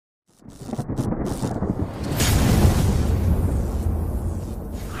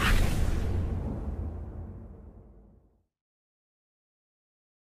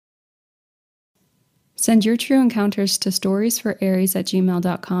Send your true encounters to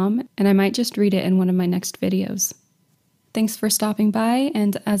storiesforaries@gmail.com, and I might just read it in one of my next videos. Thanks for stopping by,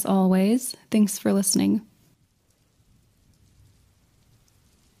 and as always, thanks for listening.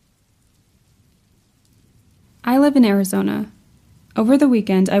 I live in Arizona. Over the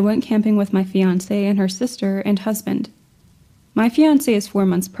weekend, I went camping with my fiancée and her sister and husband. My fiancée is 4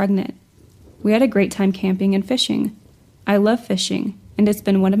 months pregnant. We had a great time camping and fishing. I love fishing, and it's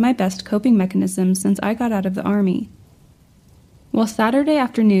been one of my best coping mechanisms since I got out of the Army. Well, Saturday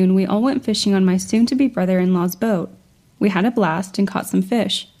afternoon, we all went fishing on my soon-to-be brother-in-law's boat. We had a blast and caught some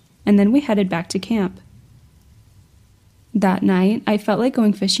fish, and then we headed back to camp. That night, I felt like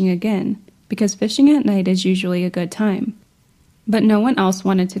going fishing again, because fishing at night is usually a good time. But no one else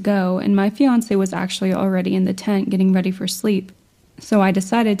wanted to go, and my fiancé was actually already in the tent getting ready for sleep, so I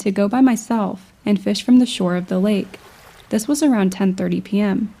decided to go by myself and fish from the shore of the lake. This was around 10:30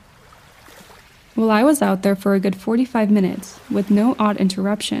 p.m. Well, I was out there for a good 45 minutes, with no odd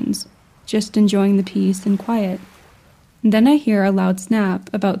interruptions, just enjoying the peace and quiet. Then I hear a loud snap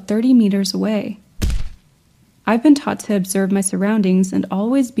about 30 meters away. I've been taught to observe my surroundings and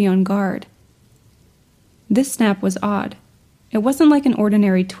always be on guard. This snap was odd. It wasn't like an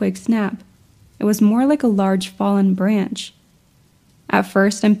ordinary twig snap. It was more like a large fallen branch. At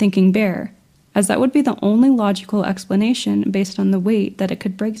first, I'm thinking bear, as that would be the only logical explanation based on the weight that it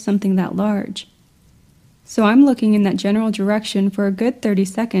could break something that large. So I'm looking in that general direction for a good 30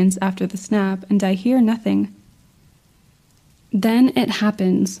 seconds after the snap, and I hear nothing. Then it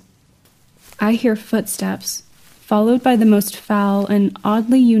happens. I hear footsteps, followed by the most foul and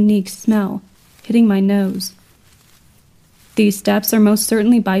oddly unique smell, hitting my nose. These steps are most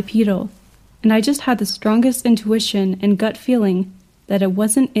certainly bipedal, and I just had the strongest intuition and gut feeling that it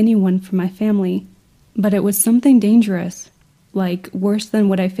wasn't anyone from my family, but it was something dangerous, like worse than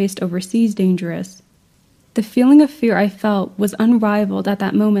what I faced overseas dangerous. The feeling of fear I felt was unrivaled at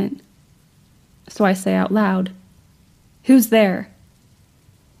that moment. So I say out loud, "Who's there?"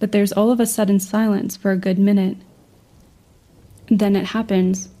 But there's all of a sudden silence for a good minute. Then it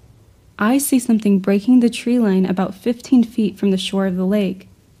happens. I see something breaking the tree line about 15 feet from the shore of the lake.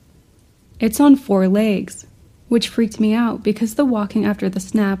 It's on 4 legs, which freaked me out because the walking after the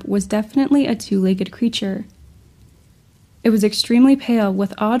snap was definitely a 2-legged creature. It was extremely pale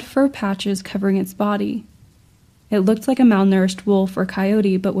with odd fur patches covering its body. It looked like a malnourished wolf or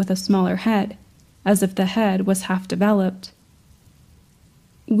coyote but with a smaller head, as if the head was half developed.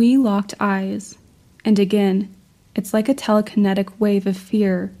 We locked eyes, and again, it's like a telekinetic wave of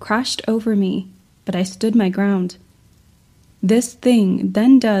fear crashed over me, but I stood my ground. This thing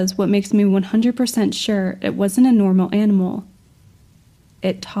then does what makes me 100% sure it wasn't a normal animal.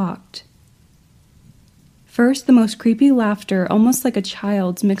 It talked. First, the most creepy laughter, almost like a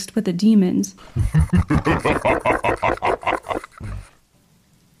child's mixed with a demon's.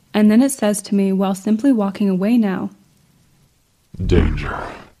 And then it says to me while simply walking away now, "Danger.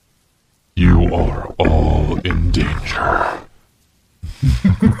 You are all in danger."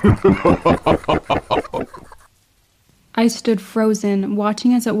 I stood frozen,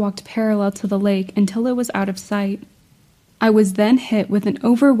 watching as it walked parallel to the lake until it was out of sight. I was then hit with an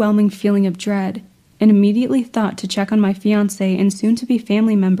overwhelming feeling of dread, and immediately thought to check on my fiancé and soon-to-be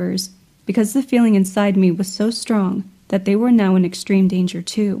family members, because the feeling inside me was so strong that they were now in extreme danger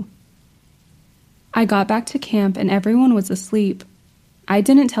too. I got back to camp and everyone was asleep. I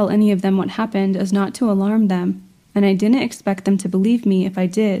didn't tell any of them what happened as not to alarm them, and I didn't expect them to believe me if I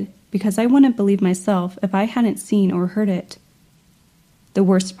did, because I wouldn't believe myself if I hadn't seen or heard it. The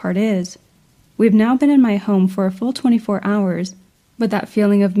worst part is, we've now been in my home for a full 24 hours, but that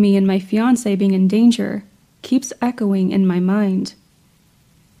feeling of me and my fiancé being in danger keeps echoing in my mind.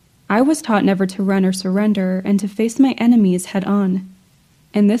 I was taught never to run or surrender and to face my enemies head on.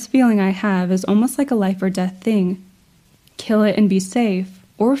 And this feeling I have is almost like a life or death thing. Kill it and be safe,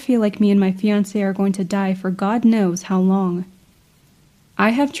 or feel like me and my fiancé are going to die for God knows how long. I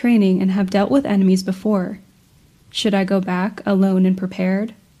have training and have dealt with enemies before. Should I go back alone and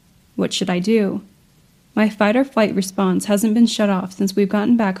prepared? What should I do? My fight or flight response hasn't been shut off since we've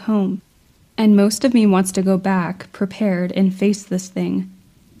gotten back home, and most of me wants to go back, prepared, and face this thing.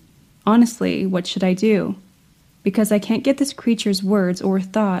 Honestly, what should I do? Because I can't get this creature's words or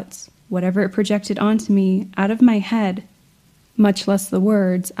thoughts, whatever it projected onto me, out of my head, much less the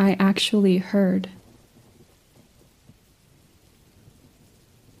words I actually heard.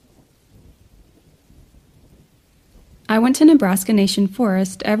 I went to Nebraska Nation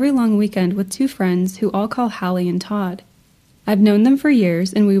Forest every long weekend with 2 friends who all call Hallie and Todd. I've known them for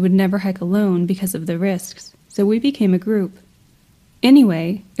years and we would never hike alone because of the risks, so we became a group.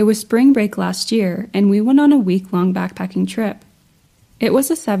 Anyway, it was spring break last year, and we went on a week-long backpacking trip. It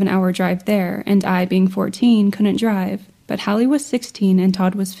was a 7-hour drive there, and I, being 14, couldn't drive, but Hallie was 16 and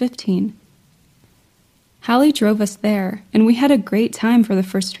Todd was 15. Hallie drove us there, and we had a great time for the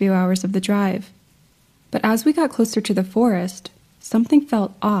first few hours of the drive. But as we got closer to the forest, something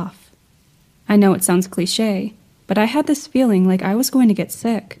felt off. I know it sounds cliché, but I had this feeling like I was going to get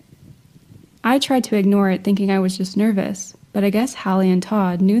sick. I tried to ignore it, thinking I was just nervous, but I guess Hallie and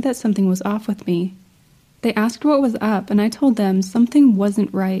Todd knew that something was off with me. They asked what was up, and I told them something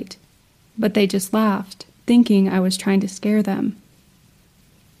wasn't right, but they just laughed, thinking I was trying to scare them.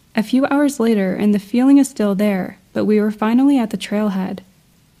 A few hours later, and the feeling is still there, but we were finally at the trailhead.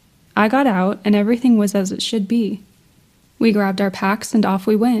 I got out, and everything was as it should be. We grabbed our packs, and off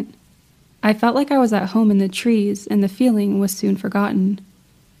we went. I felt like I was at home in the trees, and the feeling was soon forgotten.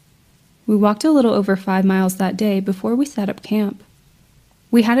 We walked a little over 5 miles that day before we set up camp.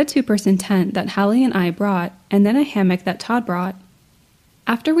 We had a 2-person tent that Hallie and I brought, and then a hammock that Todd brought.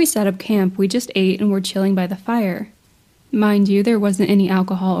 After we set up camp, we just ate and were chilling by the fire. Mind you, there wasn't any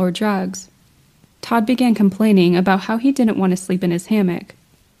alcohol or drugs. Todd began complaining about how he didn't want to sleep in his hammock.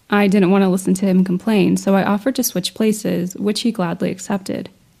 I didn't want to listen to him complain, so I offered to switch places, which he gladly accepted.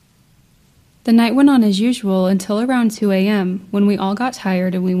 The night went on as usual until around 2 a.m., when we all got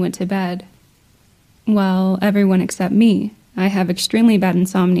tired and we went to bed. Well, everyone except me. I have extremely bad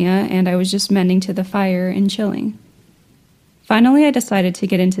insomnia, and I was just mending to the fire and chilling. Finally, I decided to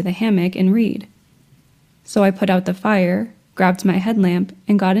get into the hammock and read. So I put out the fire, grabbed my headlamp,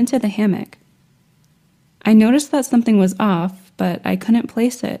 and got into the hammock. I noticed that something was off, but I couldn't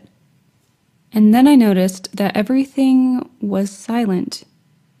place it. And then I noticed that everything was silent.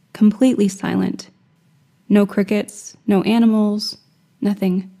 Completely silent. No crickets, no animals,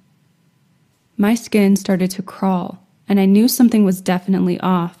 nothing. My skin started to crawl, and I knew something was definitely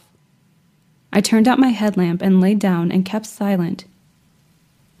off. I turned out my headlamp and laid down and kept silent.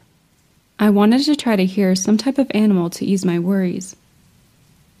 I wanted to try to hear some type of animal to ease my worries.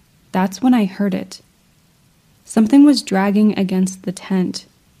 That's when I heard it. Something was dragging against the tent.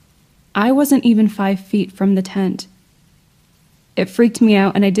 I wasn't even 5 feet from the tent. It freaked me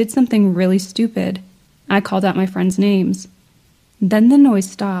out, and I did something really stupid. I called out my friends' names. Then the noise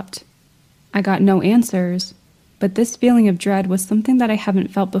stopped. I got no answers, but this feeling of dread was something that I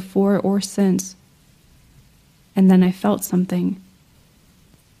haven't felt before or since. And then I felt something.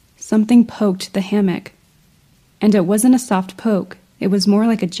 Something poked the hammock. And it wasn't a soft poke, it was more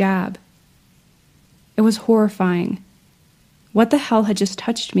like a jab. It was horrifying. What the hell had just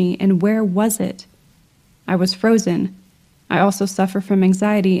touched me, and where was it? I was frozen. I also suffer from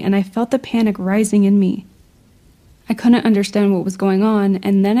anxiety, and I felt the panic rising in me. I couldn't understand what was going on,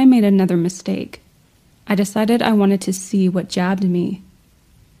 and then I made another mistake. I decided I wanted to see what jabbed me.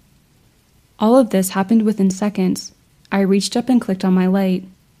 All of this happened within seconds. I reached up and clicked on my light,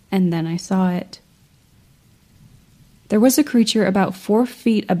 and then I saw it. There was a creature about 4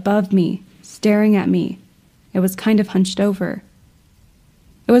 feet above me, staring at me. It was kind of hunched over.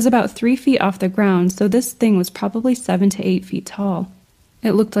 It was about 3 feet off the ground, so this thing was probably 7 to 8 feet tall.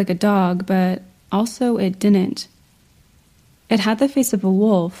 It looked like a dog, but also it didn't. It had the face of a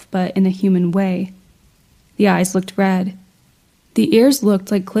wolf, but in a human way. The eyes looked red. The ears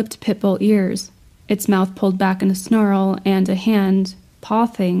looked like clipped pit bull ears, its mouth pulled back in a snarl, and a hand, paw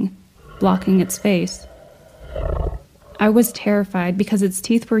thing, blocking its face. I was terrified because its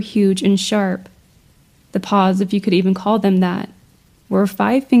teeth were huge and sharp. The paws, if you could even call them that, were a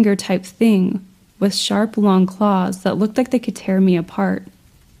 5-finger type thing with sharp, long claws that looked like they could tear me apart.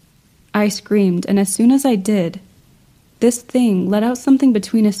 I screamed, and as soon as I did, this thing let out something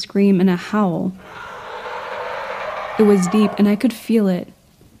between a scream and a howl. It was deep, and I could feel it.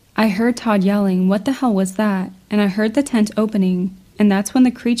 I heard Todd yelling, "What the hell was that?" And I heard the tent opening, and that's when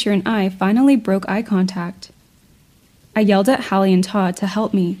the creature and I finally broke eye contact. I yelled at Hallie and Todd to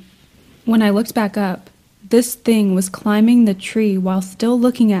help me. When I looked back up, this thing was climbing the tree while still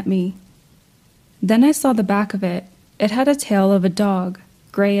looking at me. Then I saw the back of it. It had a tail of a dog,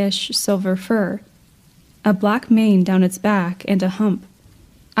 grayish silver fur, a black mane down its back, and a hump.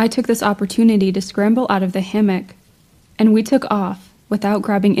 I took this opportunity to scramble out of the hammock, and we took off without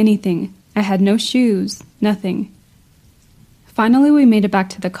grabbing anything. I had no shoes, nothing. Finally, we made it back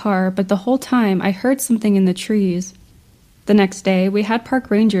to the car, but the whole time I heard something in the trees. The next day, we had park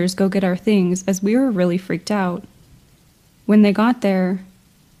rangers go get our things as we were really freaked out. When they got there,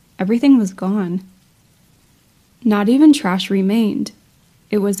 everything was gone. Not even trash remained.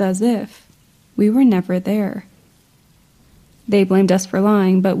 It was as if we were never there. They blamed us for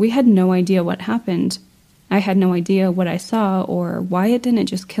lying, but we had no idea what happened. I had no idea what I saw or why it didn't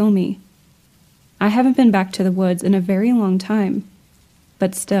just kill me. I haven't been back to the woods in a very long time,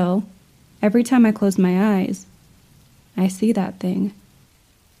 but still, every time I close my eyes, I see that thing.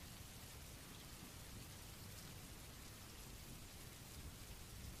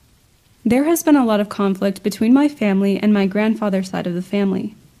 There has been a lot of conflict between my family and my grandfather's side of the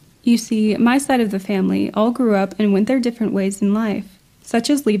family. You see, my side of the family all grew up and went their different ways in life, such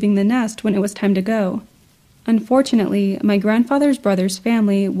as leaving the nest when it was time to go. Unfortunately, my grandfather's brother's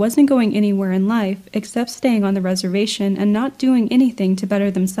family wasn't going anywhere in life except staying on the reservation and not doing anything to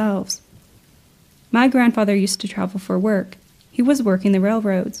better themselves. My grandfather used to travel for work. He was working the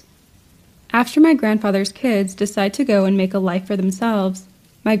railroads. After my grandfather's kids decided to go and make a life for themselves,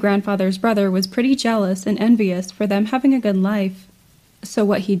 my grandfather's brother was pretty jealous and envious for them having a good life. So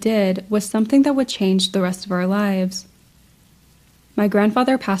what he did was something that would change the rest of our lives. My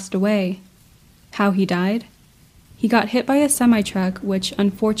grandfather passed away. How he died? He got hit by a semi-truck, which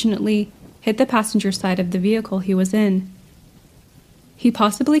unfortunately hit the passenger side of the vehicle he was in. He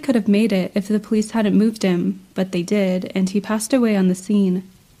possibly could have made it if the police hadn't moved him, but they did, and he passed away on the scene.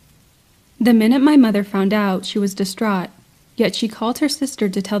 The minute my mother found out, she was distraught, yet she called her sister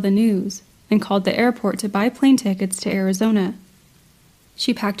to tell the news, and called the airport to buy plane tickets to Arizona.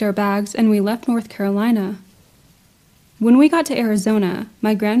 She packed our bags and we left North Carolina. When we got to Arizona,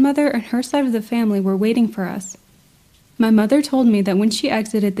 my grandmother and her side of the family were waiting for us. My mother told me that when she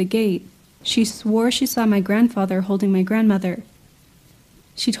exited the gate, she swore she saw my grandfather holding my grandmother.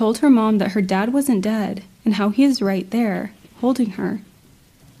 She told her mom that her dad wasn't dead and how he is right there, holding her.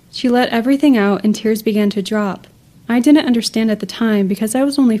 She let everything out and tears began to drop. I didn't understand at the time because I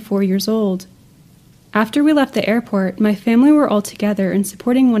was only 4 years old. After we left the airport, my family were all together and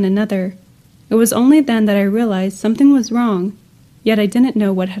supporting one another. It was only then that I realized something was wrong, yet I didn't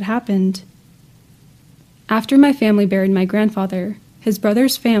know what had happened. After my family buried my grandfather, his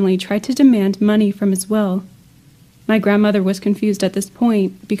brother's family tried to demand money from his will. My grandmother was confused at this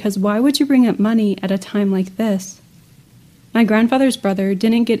point because why would you bring up money at a time like this? My grandfather's brother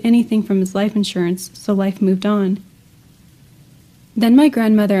didn't get anything from his life insurance, so life moved on. Then my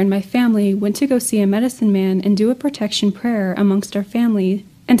grandmother and my family went to go see a medicine man and do a protection prayer amongst our family,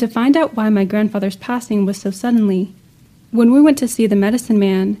 and to find out why my grandfather's passing was so suddenly. When we went to see the medicine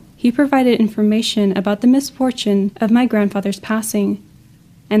man, he provided information about the misfortune of my grandfather's passing,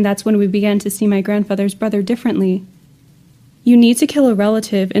 and that's when we began to see my grandfather's brother differently. You need to kill a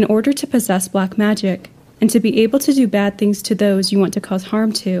relative in order to possess black magic, and to be able to do bad things to those you want to cause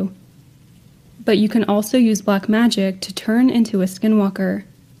harm to. But you can also use black magic to turn into a skinwalker.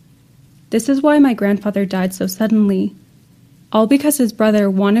 This is why my grandfather died so suddenly, all because his brother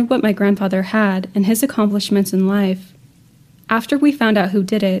wanted what my grandfather had and his accomplishments in life. After we found out who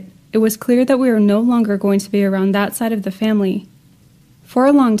did it, it was clear that we were no longer going to be around that side of the family. For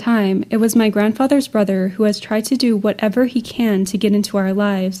a long time, it was my grandfather's brother who has tried to do whatever he can to get into our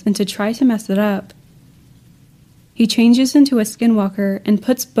lives and to try to mess it up. He changes into a skinwalker and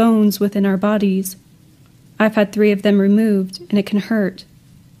puts bones within our bodies. I've had 3 of them removed, and it can hurt.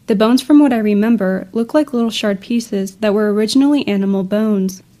 The bones, from what I remember, look like little shard pieces that were originally animal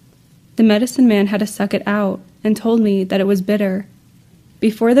bones. The medicine man had to suck it out and told me that it was bitter.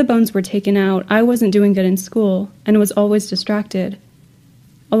 Before the bones were taken out, I wasn't doing good in school and was always distracted,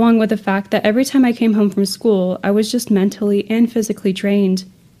 along with the fact that every time I came home from school, I was just mentally and physically drained.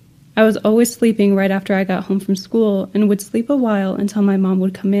 I was always sleeping right after I got home from school and would sleep a while until my mom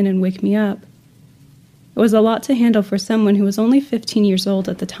would come in and wake me up. It was a lot to handle for someone who was only 15 years old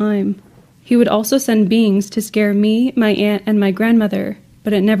at the time. He would also send beings to scare me, my aunt, and my grandmother,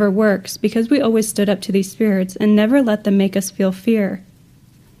 but it never works because we always stood up to these spirits and never let them make us feel fear.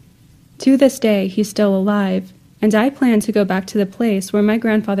 To this day, he's still alive, and I plan to go back to the place where my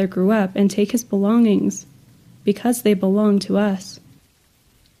grandfather grew up and take his belongings, because they belong to us.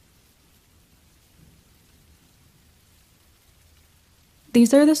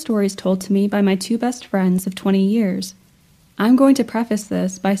 These are the stories told to me by my 2 best friends of 20 years. I'm going to preface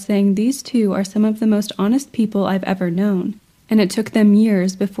this by saying these 2 are some of the most honest people I've ever known, and it took them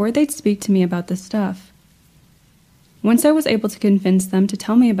years before they'd speak to me about this stuff. Once I was able to convince them to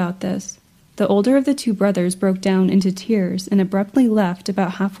tell me about this, the older of the 2 brothers broke down into tears and abruptly left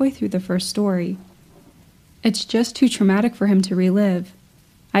about halfway through the first story. It's just too traumatic for him to relive.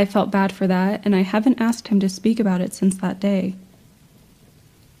 I felt bad for that, and I haven't asked him to speak about it since that day.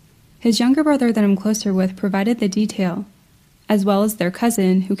 His younger brother that I'm closer with provided the detail, as well as their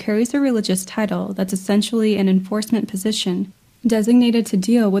cousin who carries a religious title that's essentially an enforcement position designated to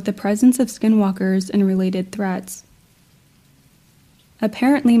deal with the presence of skinwalkers and related threats.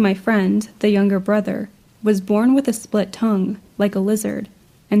 Apparently my friend, the younger brother, was born with a split tongue, like a lizard,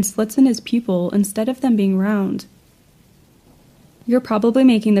 and slits in his pupil instead of them being round. You're probably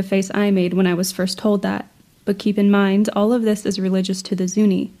making the face I made when I was first told that, but keep in mind all of this is religious to the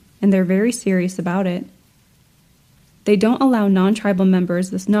Zuni, and they're very serious about it. They don't allow non-tribal members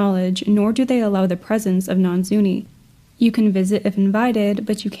this knowledge, nor do they allow the presence of non-Zuni. You can visit if invited,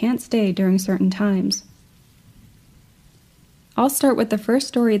 but you can't stay during certain times. I'll start with the first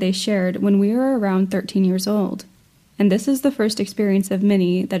story they shared when we were around 13 years old, and this is the first experience of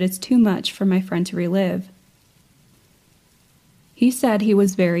many that is too much for my friend to relive. He said he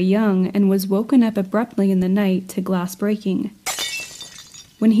was very young and was woken up abruptly in the night to glass breaking.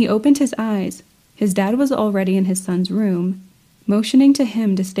 When he opened his eyes, his dad was already in his son's room, motioning to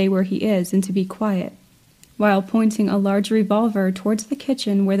him to stay where he is and to be quiet, while pointing a large revolver towards the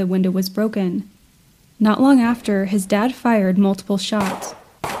kitchen where the window was broken. Not long after, his dad fired multiple shots,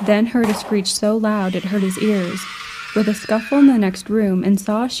 then heard a screech so loud it hurt his ears, with a scuffle in the next room, and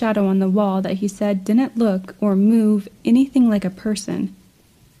saw a shadow on the wall that he said didn't look or move anything like a person.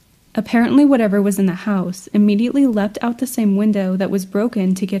 Apparently whatever was in the house immediately leapt out the same window that was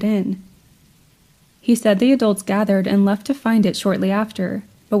broken to get in. He said the adults gathered and left to find it shortly after,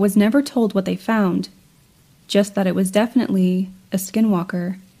 but was never told what they found, just that it was definitely a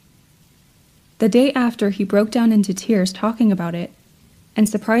skinwalker. The day after, he broke down into tears talking about it, and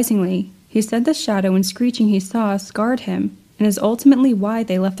surprisingly, he said the shadow and screeching he saw scarred him and is ultimately why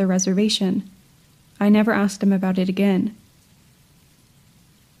they left the reservation. I never asked him about it again.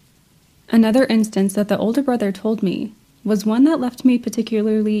 Another instance that the older brother told me was one that left me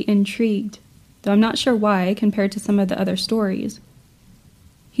particularly intrigued, though I'm not sure why compared to some of the other stories.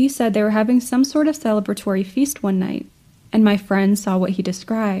 He said they were having some sort of celebratory feast one night, and my friend saw what he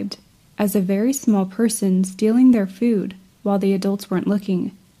described as a very small person stealing their food while the adults weren't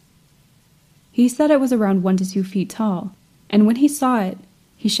looking. He said it was around 1 to 2 feet tall, and when he saw it,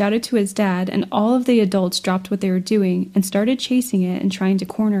 he shouted to his dad, and all of the adults dropped what they were doing and started chasing it and trying to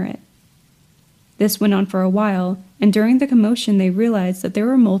corner it. This went on for a while, and during the commotion they realized that there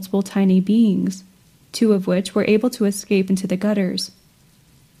were multiple tiny beings, 2 of which were able to escape into the gutters.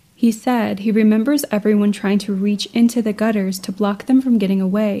 He said he remembers everyone trying to reach into the gutters to block them from getting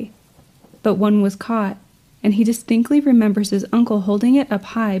away, but one was caught, and he distinctly remembers his uncle holding it up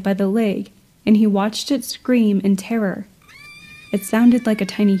high by the leg, and he watched it scream in terror. It sounded like a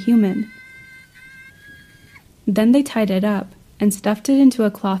tiny human. Then they tied it up and stuffed it into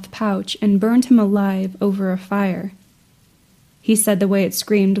a cloth pouch and burned him alive over a fire. He said the way it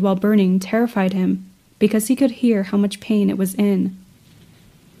screamed while burning terrified him because he could hear how much pain it was in.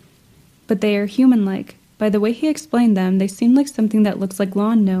 But they are human-like. By the way he explained them, they seem like something that looks like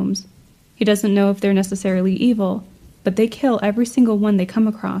lawn gnomes. He doesn't know if they're necessarily evil, but they kill every single one they come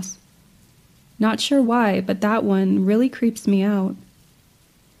across. Not sure why, but that one really creeps me out.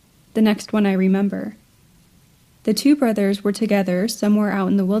 The next one I remember. The 2 brothers were together somewhere out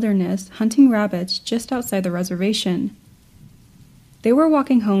in the wilderness hunting rabbits just outside the reservation. They were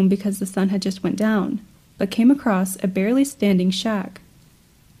walking home because the sun had just went down, but came across a barely standing shack.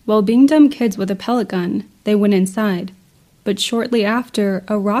 While being dumb kids with a pellet gun, they went inside, but shortly after,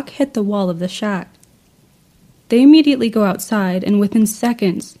 a rock hit the wall of the shack. They immediately go outside and within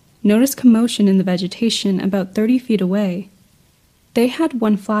seconds notice commotion in the vegetation about 30 feet away. They had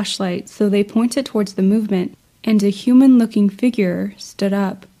one flashlight, so they pointed towards the movement, and a human-looking figure stood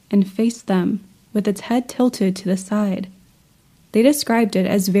up and faced them, with its head tilted to the side. They described it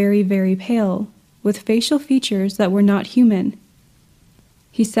as very, very pale, with facial features that were not human.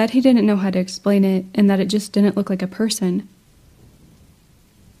 He said he didn't know how to explain it, and that it just didn't look like a person.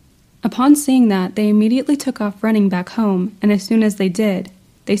 Upon seeing that, they immediately took off running back home, and as soon as they did,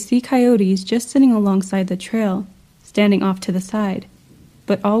 they see coyotes just sitting alongside the trail, standing off to the side,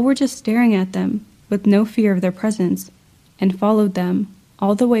 but all were just staring at them, with no fear of their presence, and followed them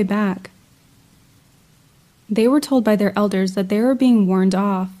all the way back. They were told by their elders that they were being warned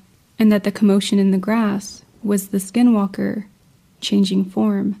off, and that the commotion in the grass was the skinwalker changing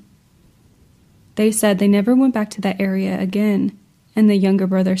form. They said they never went back to that area again, and the younger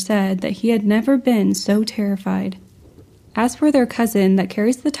brother said that he had never been so terrified. As for their cousin that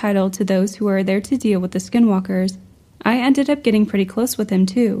carries the title to those who are there to deal with the skinwalkers, I ended up getting pretty close with him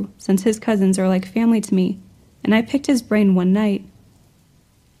too, since his cousins are like family to me, and I picked his brain one night.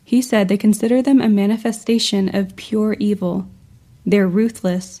 He said they consider them a manifestation of pure evil. They're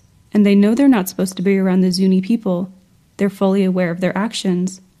ruthless, and they know they're not supposed to be around the Zuni people. They're fully aware of their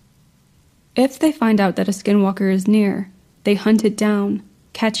actions. If they find out that a skinwalker is near, they hunt it down,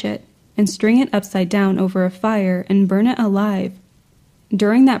 catch it, and string it upside down over a fire and burn it alive.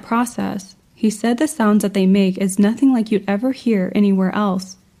 During that process, He said the sounds that they make is nothing like you'd ever hear anywhere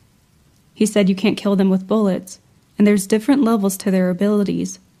else. He said you can't kill them with bullets, and there's different levels to their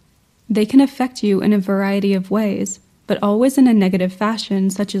abilities. They can affect you in a variety of ways, but always in a negative fashion,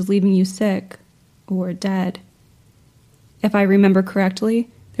 such as leaving you sick or dead. If I remember correctly,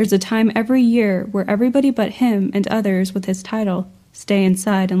 there's a time every year where everybody but him and others with his title stay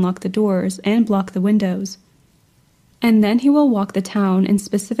inside and lock the doors and block the windows. And then he will walk the town in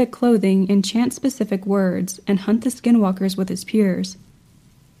specific clothing and chant specific words and hunt the skinwalkers with his peers.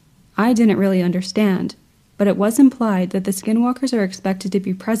 I didn't really understand, but it was implied that the skinwalkers are expected to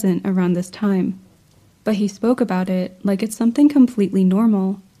be present around this time. But he spoke about it like it's something completely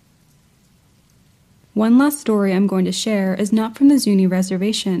normal. One last story I'm going to share is not from the Zuni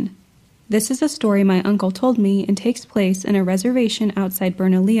Reservation. This is a story my uncle told me and takes place in a reservation outside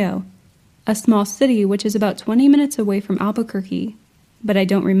Bernalillo, a small city which is about 20 minutes away from Albuquerque, but I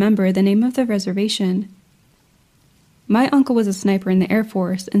don't remember the name of the reservation. My uncle was a sniper in the Air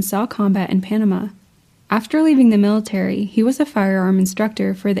Force and saw combat in Panama. After leaving the military, he was a firearm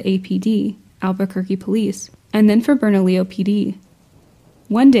instructor for the APD, Albuquerque Police, and then for Bernalillo PD.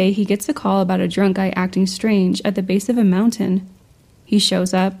 One day, he gets a call about a drunk guy acting strange at the base of a mountain. He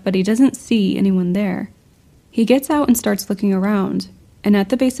shows up, but he doesn't see anyone there. He gets out and starts looking around, and at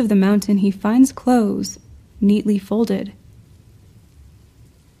the base of the mountain, he finds clothes, neatly folded.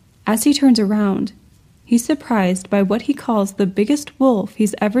 As he turns around, he's surprised by what he calls the biggest wolf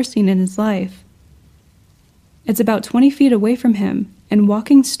he's ever seen in his life. It's about 20 feet away from him and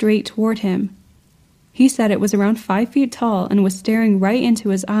walking straight toward him. He said it was around 5 feet tall and was staring right into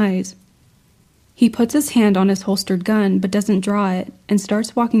his eyes. He puts his hand on his holstered gun but doesn't draw it and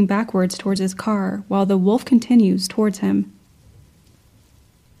starts walking backwards towards his car while the wolf continues towards him.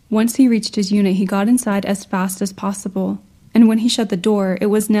 Once he reached his unit, he got inside as fast as possible, and when he shut the door, it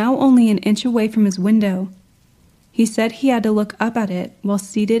was now only an inch away from his window. He said he had to look up at it while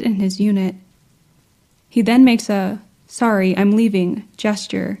seated in his unit. He then makes a "sorry, I'm leaving"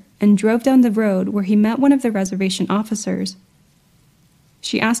 gesture and drove down the road where he met one of the reservation officers.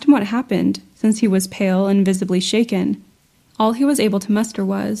 She asked him what happened, since he was pale and visibly shaken. All he was able to muster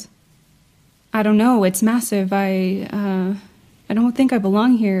was, "I don't know, it's massive, I don't think I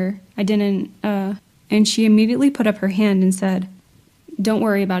belong here, I didn't, And she immediately put up her hand and said, "Don't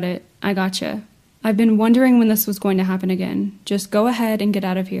worry about it, I gotcha. I've been wondering when this was going to happen again. Just go ahead and get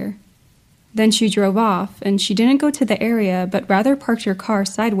out of here." Then she drove off, and she didn't go to the area, but rather parked her car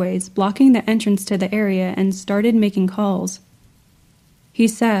sideways, blocking the entrance to the area, and started making calls. He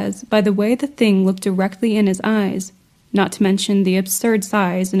says, by the way the thing looked directly in his eyes, not to mention the absurd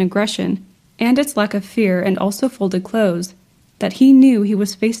size and aggression, and its lack of fear and also folded clothes, that he knew he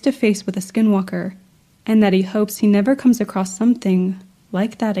was face to face with a skinwalker, and that he hopes he never comes across something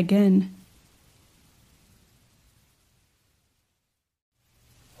like that again.